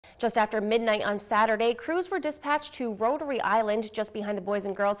Just after midnight on Saturday, crews were dispatched to Rotary Island, just behind the Boys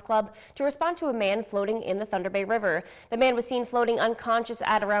and Girls Club, to respond to a man floating in the Thunder Bay River. The man was seen floating unconscious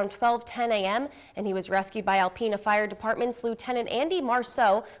at around 12:10 a.m., and he was rescued by Alpena Fire Department's Lieutenant Andy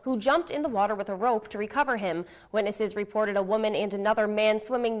Marceau, who jumped in the water with a rope to recover him. Witnesses reported a woman and another man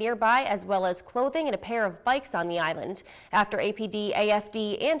swimming nearby, as well as clothing and a pair of bikes on the island. After APD,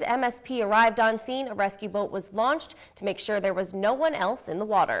 AFD, and MSP arrived on scene, a rescue boat was launched to make sure there was no one else in the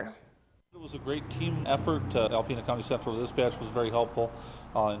water. It was a great team effort. Alpena County Central Dispatch was very helpful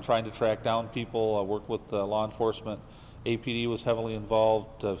in trying to track down people, work with law enforcement. APD was heavily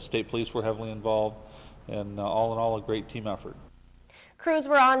involved, state police were heavily involved, and all in all a great team effort. Crews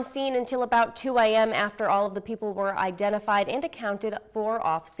were on scene until about 2 a.m. after all of the people were identified and accounted for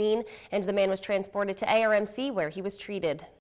off scene, and the man was transported to ARMC where he was treated.